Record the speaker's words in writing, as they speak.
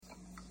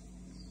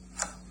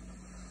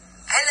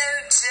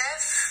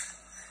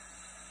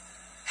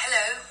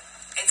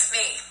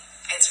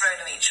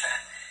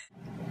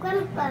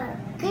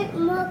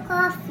more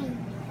coffee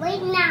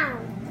right now.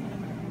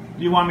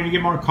 Do you want me to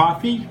get more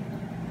coffee?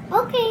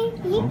 Okay,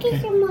 you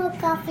get some more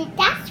coffee.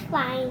 That's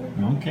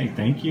fine. Okay,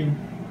 thank you.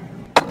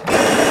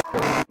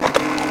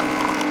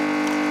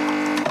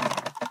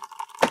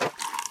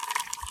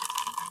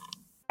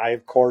 I,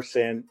 of course,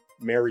 am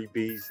Mary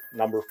B's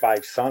number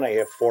 5 son. I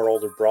have 4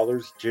 older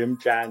brothers, Jim,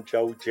 John,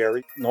 Joe,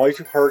 Jerry. Noise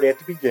you heard at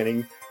the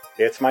beginning,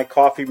 that's my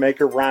coffee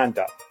maker,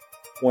 Rhonda.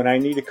 When I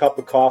need a cup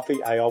of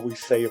coffee, I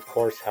always say, of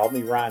course, help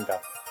me, Rhonda.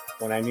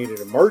 When I need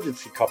an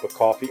emergency cup of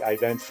coffee, I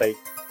then say,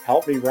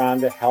 help me,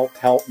 Rhonda,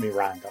 help me,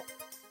 Rhonda.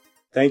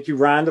 Thank you,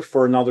 Rhonda,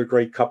 for another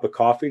great cup of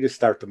coffee to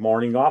start the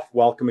morning off.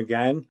 Welcome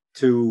again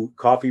to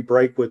Coffee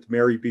Break with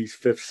Mary B's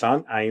 5th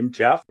son. I am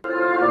Jeff.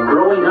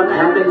 Growing up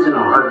happens in a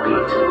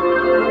heartbeat.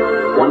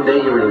 One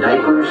day you're in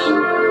diapers,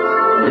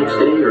 next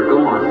day you're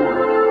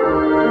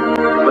gone.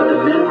 But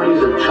the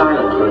memories of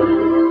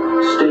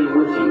childhood stay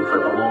with you for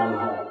the long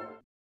haul.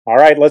 All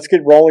right, let's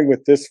get rolling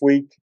with this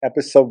week,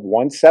 episode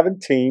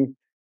 117,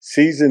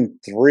 season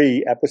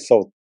 3,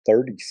 episode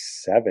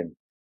 37.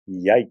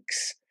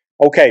 Yikes.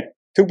 Okay,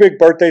 2 big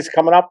birthdays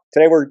coming up.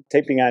 Today we're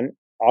taping on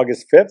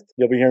August 5th.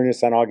 You'll be hearing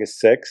this on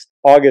August 6th.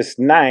 August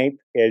 9th,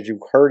 as you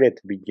heard at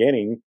the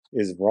beginning,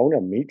 is Rona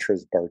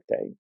Mitra's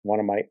birthday, one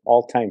of my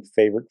all-time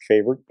favorite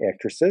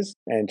actresses.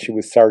 And she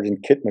was Sergeant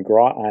Kit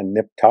McGraw on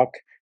Nip Tuck.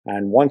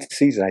 On one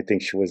season, I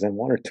think she was in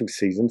 1 or 2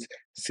 seasons.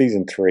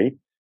 Season 3,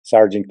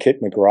 Sergeant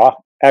Kit McGraw.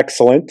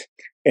 Excellent.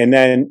 And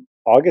then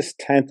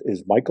August 10th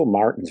is Michael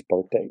Martin's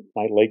birthday,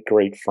 my late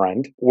great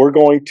friend. We're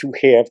going to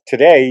have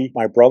today,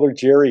 my brother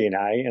Jerry and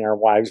I and our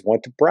wives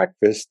went to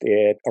breakfast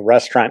at a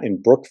restaurant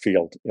in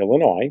Brookfield,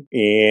 Illinois.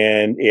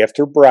 And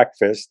after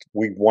breakfast,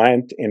 we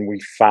went and we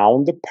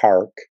found the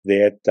park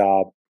that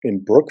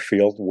in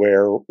Brookfield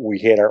where we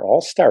had our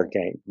all-star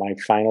game, my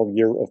final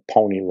year of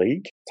Pony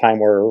League, time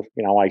where,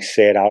 I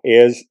sat out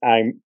as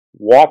I'm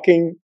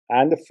walking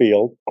on the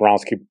field,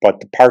 groundskeeper, but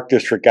the park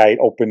district guy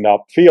opened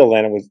up field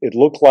and it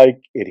looked like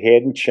it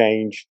hadn't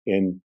changed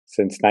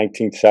since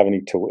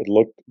 1972. It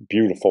looked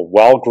beautiful,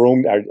 well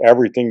groomed,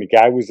 everything. The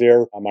guy was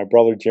there. My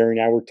brother Jerry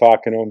and I were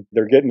talking to him.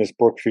 They're getting this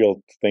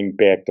Brookfield thing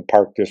back, the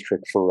park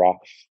district, for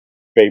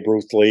Babe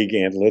Ruth League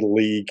and Little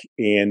League,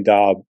 and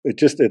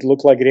it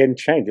looked like it hadn't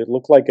changed. It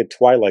looked like a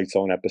Twilight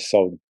Zone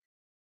episode,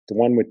 the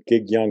one with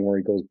Gig Young where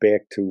he goes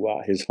back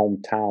to his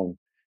hometown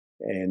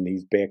and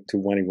he's back to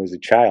when he was a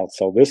child.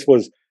 So this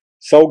was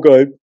so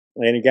good.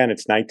 And again,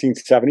 it's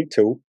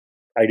 1972.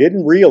 I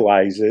didn't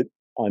realize it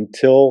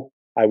until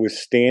I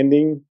was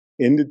standing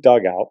in the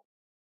dugout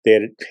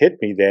that it hit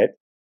me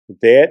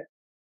that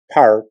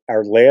park,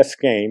 our last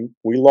game,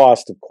 we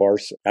lost, of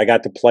course. I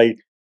got to play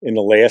in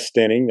the last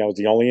inning. That was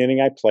the only inning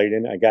I played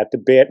in. I got to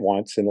bat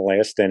once in the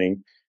last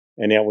inning,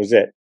 and that was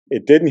it.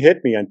 It didn't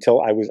hit me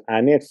until I was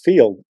on that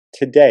field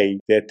today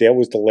that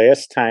was the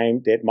last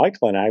time that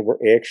Michael and I were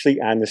actually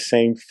on the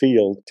same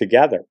field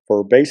together for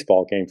a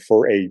baseball game,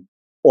 for a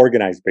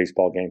organized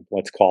baseball game,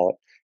 let's call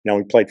it.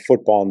 We played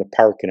football in the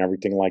park and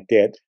everything like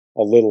that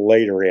a little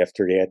later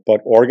after that.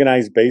 But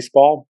organized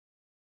baseball,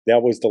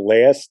 that was the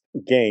last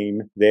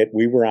game that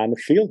we were on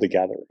the field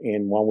together.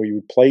 And when we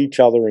would play each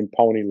other in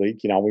Pony League,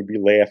 we'd be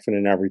laughing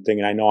and everything.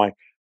 And I know I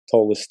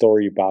told the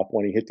story about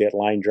when he hit that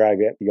line drive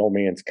at the old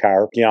man's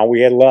car.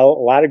 We had a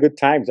lot of good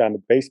times on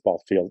the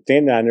baseball field,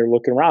 standing on there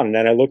looking around. And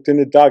then I looked in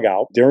the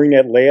dugout during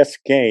that last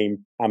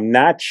game. I'm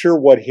not sure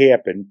what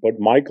happened, but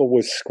Michael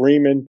was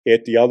screaming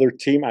at the other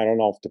team. I don't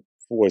know if it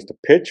was the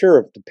pitcher,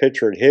 if the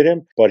pitcher had hit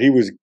him, but he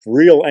was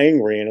real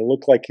angry, and it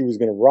looked like he was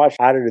going to rush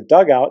out of the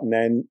dugout. And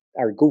then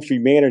our goofy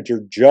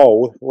manager,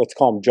 Joe, let's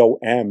call him Joe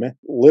M.,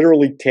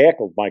 literally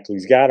tackled Michael.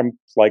 He's got him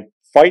like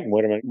fighting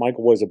with him. And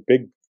Michael was a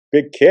big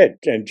kid,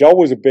 and Joe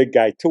was a big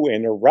guy too,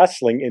 and they're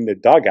wrestling in the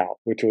dugout,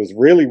 which was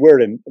really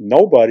weird, and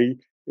nobody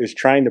is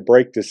trying to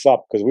break this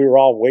up because we were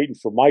all waiting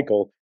for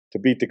Michael to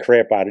beat the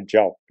crap out of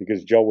Joe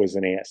because Joe was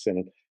an ass.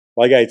 And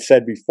like I had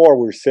said before,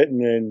 we were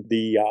sitting in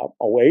the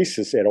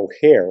Oasis at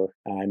O'Hare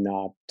on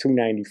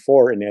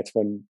 294, and that's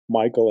when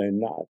Michael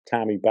and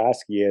Tommy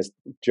Bosky asked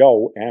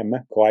Joe M.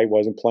 why he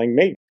wasn't playing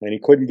me, and he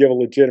couldn't give a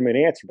legitimate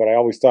answer, but I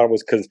always thought it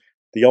was because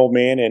the old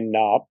man in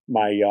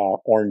my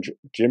orange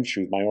gym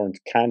shoes, my orange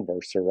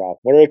Converse, or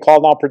what are they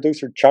called now,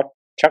 producer? Chuck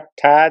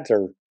Todds,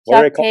 or what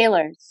are they called?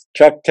 Taylors.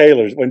 Chuck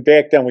Taylors. When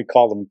back then we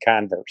called them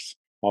Converse.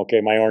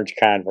 Okay, my orange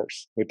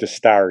Converse with the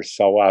stars.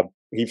 So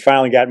he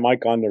finally got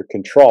Mike under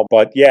control.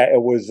 But yeah,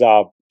 it was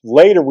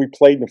later we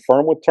played in the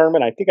Fernwood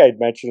tournament. I think I had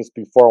mentioned this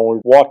before when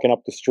we were walking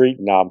up the street,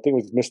 and I think it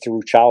was Mr.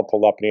 Ruchala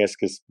pulled up and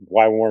asked us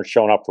why we weren't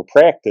showing up for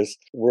practice.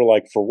 We're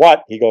like, for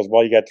what? He goes,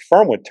 well, you got the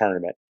Fernwood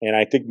tournament. And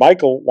I think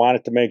Michael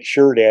wanted to make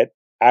sure that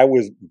I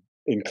was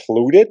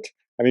included.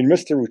 I mean,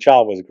 Mr.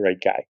 Ruchala was a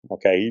great guy.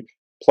 Okay, he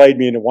played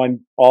me in the one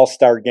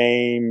all-star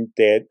game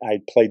that I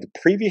played the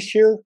previous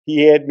year.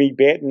 He had me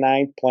batting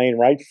ninth, playing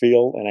right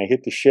field, and I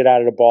hit the shit out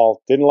of the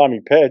ball. Didn't let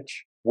me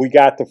pitch. We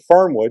got to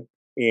Fernwood,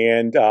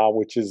 and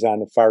which is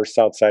on the far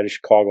south side of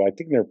Chicago. I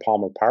think near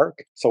Palmer Park.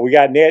 So we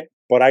got net,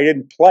 but I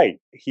didn't play.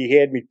 He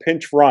had me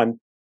pinch run.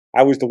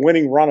 I was the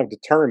winning run of the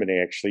tournament,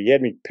 actually. He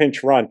had me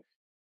pinch run.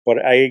 but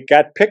I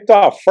got picked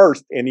off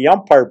first, and the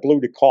umpire blew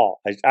the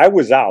call. I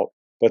was out,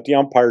 but the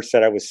umpire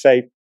said I was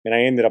safe, and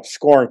I ended up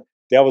scoring.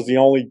 That was the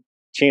only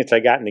chance I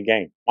got in the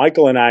game.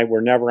 Michael and I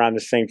were never on the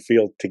same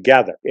field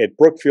together. At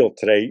Brookfield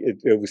today,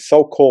 it was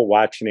so cool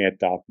watching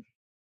it,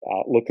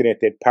 looking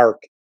at that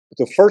park.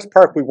 The first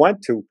park we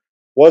went to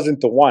wasn't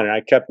the one, and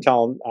I kept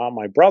telling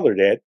my brother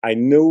that. I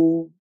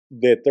knew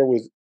that there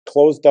was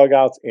closed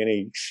dugouts in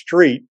a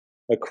street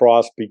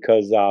across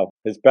because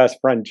his best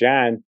friend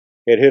John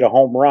had hit a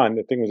home run.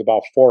 The thing was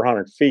about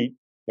 400 feet,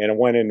 and it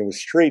went into a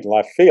street in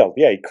left field.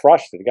 Yeah, he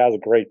crushed it. The guy was a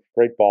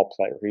great ball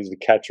player. He was the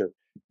catcher.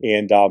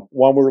 And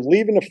when we were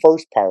leaving the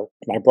first park,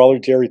 my brother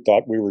Jerry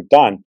thought we were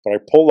done. But I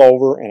pulled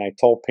over and I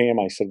told Pam,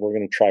 I said, we're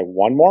going to try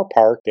one more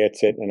park.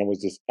 That's it. And it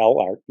was this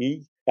Lehlert.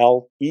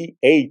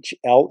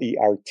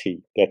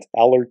 That's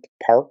Lehlert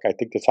Park. I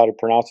think that's how to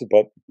pronounce it.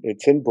 But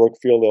it's in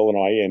Brookfield,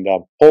 Illinois. And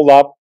pulled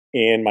up,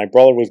 and my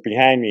brother was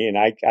behind me. And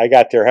I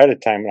got there ahead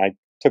of time. And I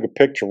took a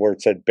picture where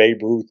it said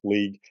Babe Ruth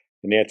League.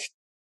 And that's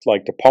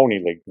like the Pony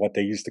League, what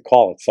they used to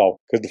call it. So,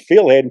 because the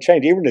field hadn't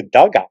changed, even the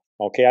dugout.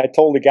 Okay, I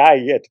told the guy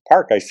at the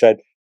park, I said,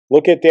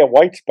 look at that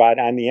white spot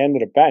on the end of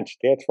the bench.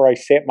 That's where I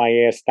sat my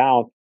ass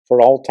down for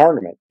the whole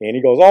tournament. And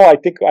he goes, oh, I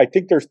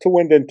think there's 2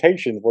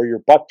 indentations where your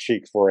butt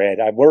cheeks were at.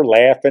 We're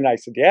laughing. I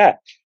said, yeah.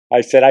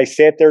 I said, I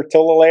sat there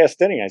till the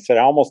last inning. I said,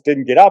 I almost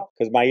didn't get up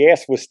because my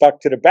ass was stuck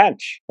to the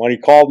bench when he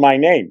called my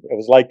name. It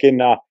was like in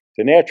The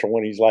Natural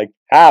when he's like,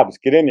 Hobbs,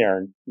 get in there.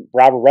 And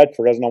Robert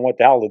Redford doesn't know what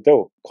the hell to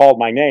do. Called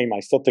my name. I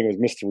still think it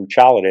was Mr.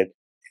 Ruchala that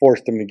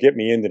forced him to get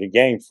me into the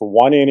game for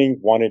 1 inning,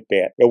 1 at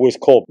bat. It was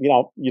cool. You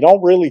know, you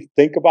don't really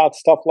think about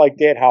stuff like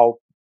that, how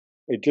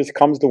it just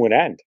comes to an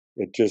end.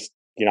 It just,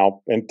 you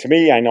know, and to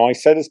me, I know I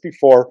said this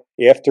before,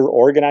 after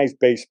organized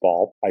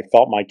baseball, I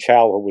felt my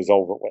childhood was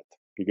over with,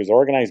 because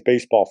organized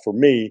baseball for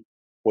me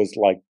was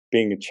like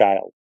being a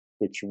child,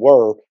 which you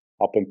were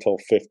up until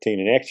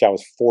 15. And actually I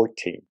was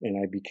 14 and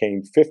I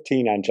became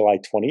 15 on July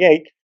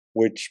 28th,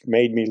 which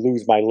made me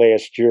lose my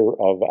last year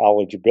of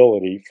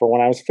eligibility for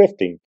when I was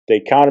 15. They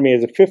counted me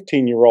as a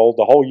 15-year-old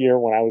the whole year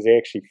when I was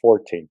actually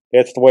 14.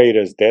 That's the way it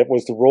is. That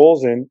was the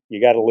rules, and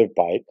you got to live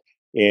by it.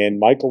 And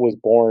Michael was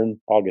born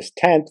August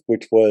 10th,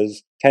 which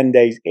was 10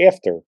 days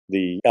after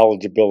the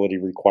eligibility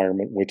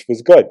requirement, which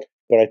was good.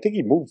 But I think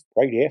he moved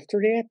right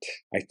after that.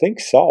 I think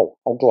so,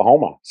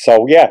 Oklahoma.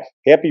 So, yeah,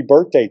 happy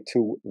birthday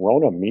to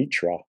Rona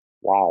Mitra.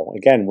 Wow.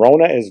 Again,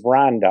 Rona is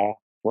Rhonda.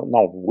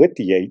 No, with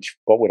the H,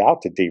 but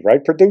without the D,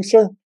 right,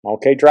 producer?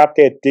 Okay, drop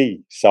that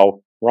D.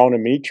 So, Rona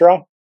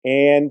Mitra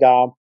and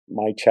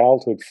my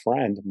childhood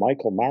friend,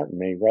 Michael Martin,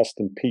 may rest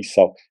in peace.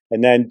 So,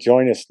 and then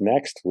join us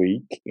next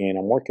week, and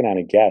I'm working on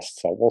a guest,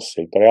 so we'll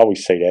see. But I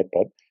always say that,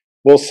 but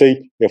we'll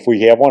see if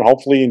we have one.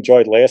 Hopefully you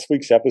enjoyed last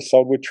week's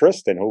episode with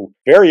Tristan, who,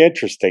 very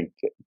interesting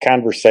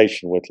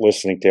conversation with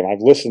listening to him.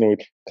 I've listened to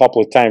it a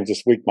couple of times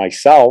this week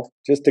myself.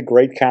 Just a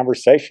great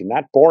conversation,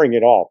 not boring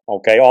at all.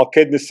 Okay, all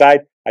kidding aside,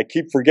 I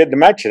keep forgetting to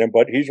mention him,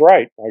 but he's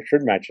right. I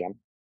should mention him.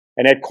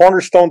 And at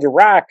Cornerstones of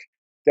Rock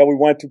that we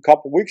went to a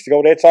couple of weeks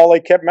ago, that's all they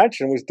kept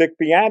mentioning was Dick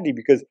Biondi,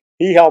 because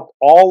he helped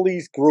all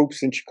these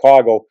groups in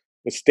Chicago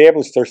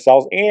establish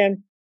themselves, and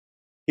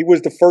he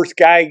was the first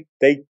guy,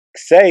 they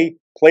say,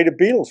 played a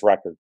Beatles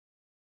record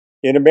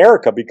in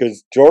America,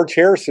 because George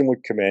Harrison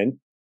would come in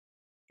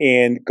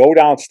and go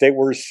downstate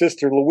where his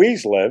sister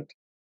Louise lived,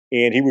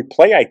 and he would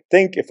play, I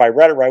think, if I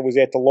read it right, was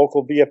at the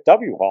local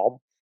VFW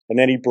hall, and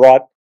then he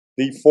brought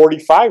the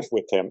 45s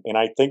with him, and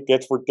I think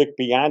that's where Dick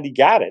Biondi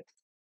got it.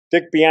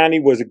 Dick Biondi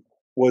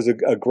was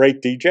a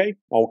great DJ,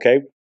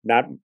 okay,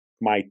 not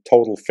my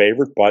total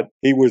favorite, but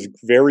he was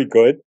very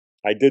good.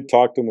 I did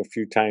talk to him a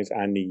few times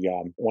on the,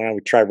 when I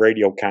would try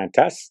radio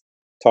contests,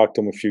 talked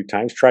to him a few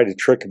times, tried to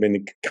trick him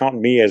into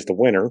counting me as the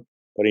winner,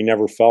 but he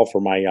never fell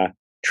for my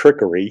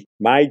trickery.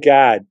 My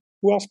God,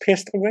 who else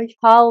passed away?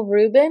 Paul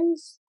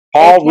Rubens?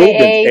 Paul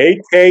Rubens,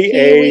 a.k.a.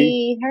 Pee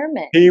Wee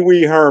Herman. Pee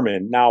Wee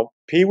Herman. Now,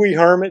 Pee Wee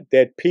Herman,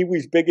 that Pee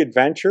Wee's Big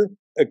Adventure,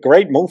 a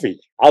great movie.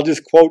 I'll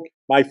just quote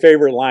my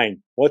favorite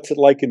line. What's it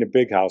like in the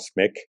big house,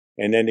 Mick?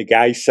 And then the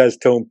guy says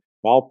to him,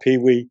 well, Pee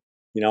Wee,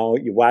 you know,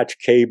 you watch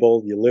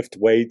cable, you lift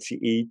weights, you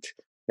eat.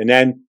 And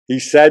then he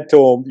said to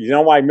him, you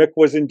know why Mick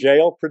was in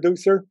jail,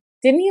 producer?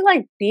 Didn't he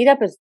like beat up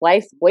his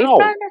wife's boyfriend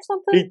or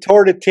something? He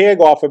tore the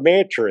tag off a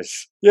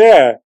mattress.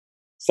 Yeah.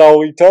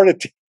 So he tore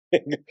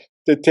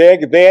the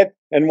tag that,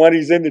 and when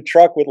he's in the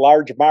truck with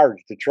Large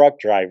Marge, the truck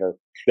driver.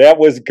 That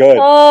was good.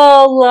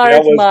 Oh,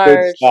 Large Marge.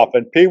 Good stuff.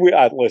 And Pee Wee,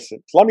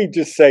 listen, let me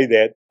just say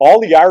that all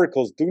the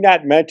articles do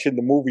not mention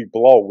the movie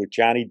Blow with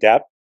Johnny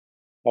Depp.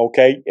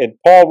 Okay. And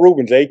Paul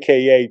Rubens,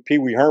 a.k.a. Pee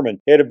Wee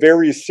Herman, had a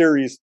very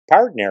serious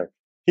part in there.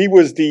 He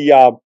was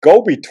the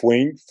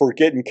go-between for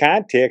getting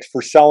contacts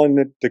for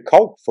selling the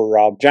coke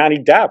for Johnny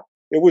Depp.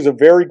 It was a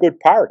very good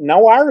part.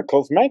 No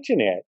articles mention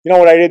that. You know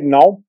what I didn't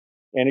know?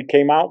 And it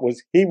came out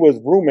was he was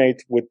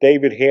roommates with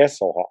David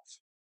Hasselhoff,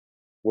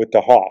 with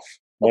the Hoff.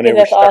 When okay,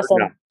 that's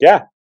awesome. Out.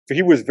 Yeah.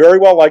 He was very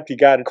well liked. He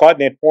got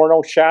caught in that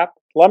porno shop.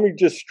 Let me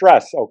just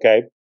stress,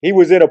 okay, he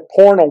was in a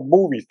porno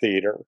movie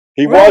theater.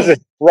 He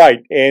wasn't, right.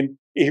 And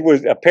he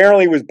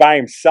was by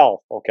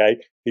himself, okay?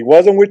 He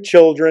wasn't with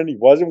children.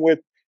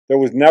 There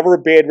was never a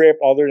bad rap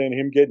other than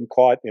him getting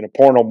caught in a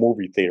porno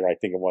movie theater, I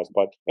think it was.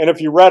 And if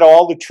you read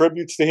all the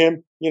tributes to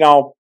him,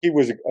 he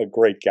was a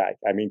great guy.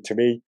 I mean, to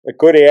me, a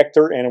good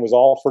actor, and it was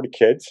all for the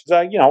kids.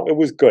 It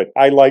was good.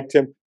 I liked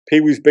him.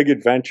 Pee-wee's Big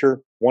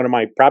Adventure,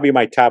 probably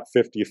my top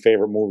 50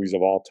 favorite movies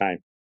of all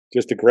time.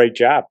 Just a great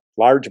job.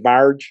 Large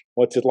Marge,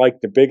 What's It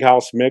Like, The Big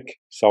House Mick.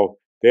 So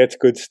that's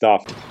good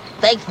stuff.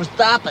 Thanks for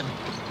stopping.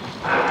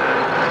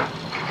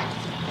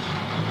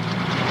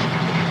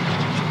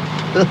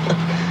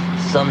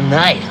 Some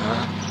night,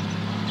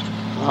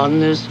 huh? On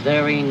this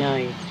very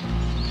night,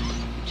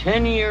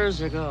 10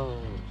 years ago.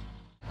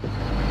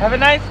 Have a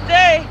nice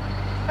day.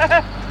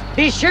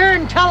 Be sure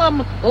and tell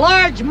them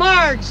Large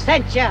Marge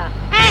sent ya.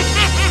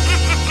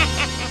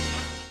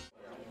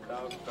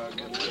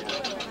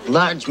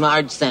 Large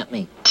Marge sent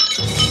me.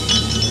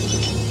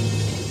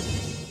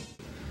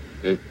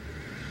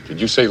 Did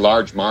you say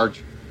Large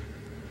Marge?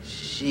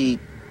 She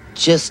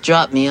just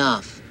dropped me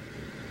off.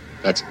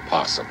 That's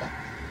impossible.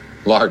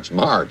 Large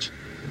Marge?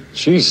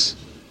 She's...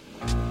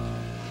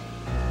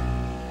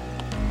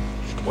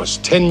 It was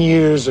 10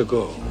 years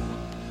ago,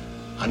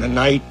 on a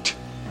night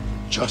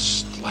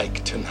just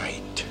like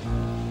tonight.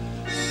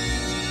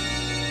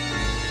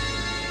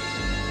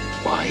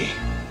 Why,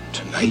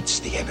 tonight's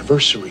the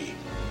anniversary.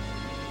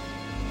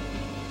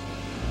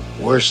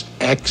 Worst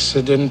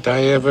accident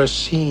I ever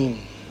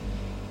seen.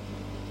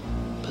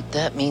 But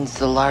that means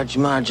the Large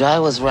Marge I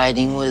was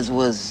riding with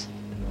was...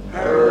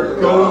 Her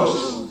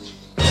ghost.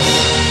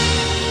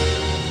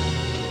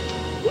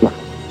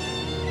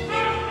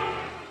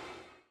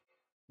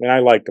 And I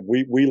liked it.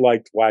 We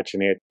liked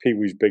watching it,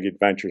 Pee-wee's Big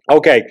Adventure.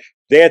 Okay,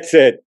 that's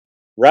it.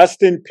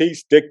 Rest in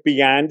peace, Dick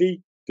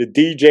Biondi, the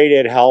DJ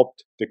that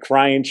helped the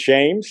Crying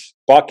Shames,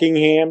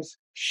 Buckingham's,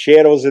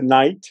 Shadows of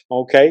Night,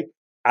 okay,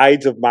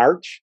 Ides of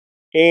March,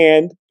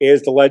 and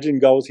as the legend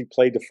goes, he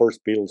played the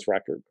first Beatles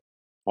record.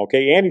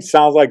 Okay, and he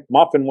sounds like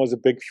Muffin was a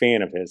big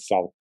fan of his,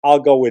 so I'll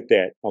go with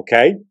that,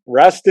 okay?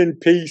 Rest in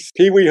peace,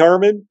 Pee Wee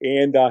Herman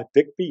and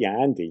Dick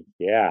Biondi.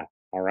 Yeah,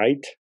 all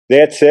right.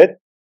 That's it.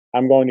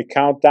 I'm going to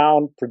count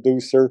down,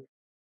 producer.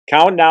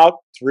 Counting out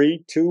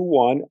 3, 2,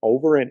 1,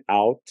 over and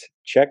out.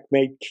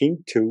 Checkmate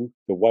King 2,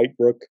 the White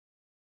Rook,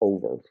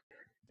 over.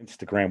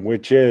 Instagram,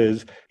 which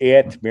is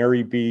at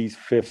Mary B's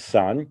Fifth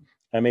Son,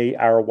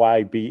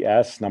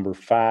 MARYBS, number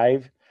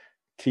 5,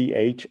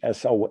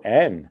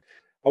 THSON.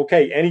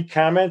 Okay, any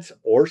comments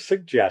or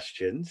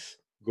suggestions,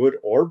 good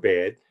or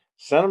bad,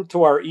 send them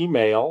to our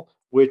email,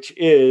 which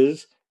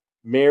is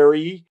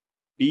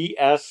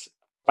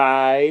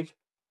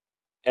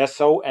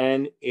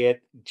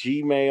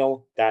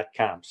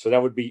marybs5son@gmail.com. So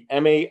that would be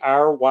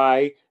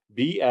MARYBS,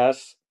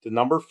 the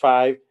number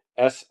 5,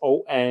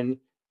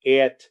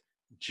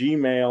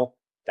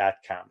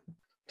 SON@gmail.com.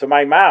 To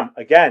my mom,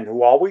 again,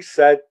 who always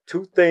said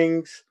 2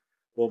 things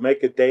will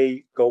make a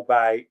day go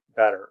by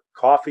better.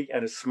 Coffee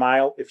and a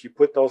smile. If you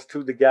put those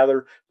 2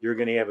 together, you're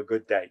going to have a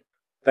good day.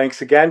 Thanks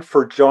again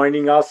for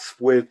joining us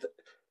with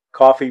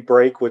Coffee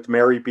Break with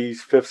Mary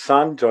B's Fifth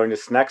Son. Join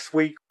us next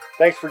week.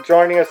 Thanks for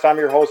joining us. I'm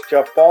your host,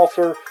 Jeff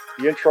Balser.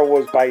 The intro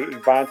was by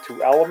Yvonne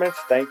 2 Elements.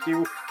 Thank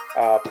you.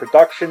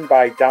 Production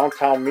by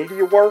Downtown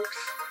Media Works.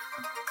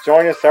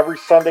 Join us every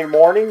Sunday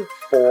morning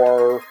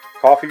for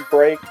Coffee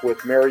Break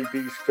with Mary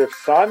B's Fifth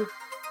Son.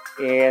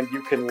 And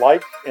you can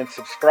like and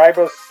subscribe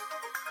us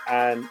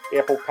on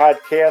Apple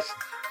Podcasts.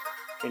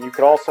 And you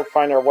can also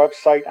find our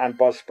website on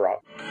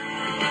Buzzsprout.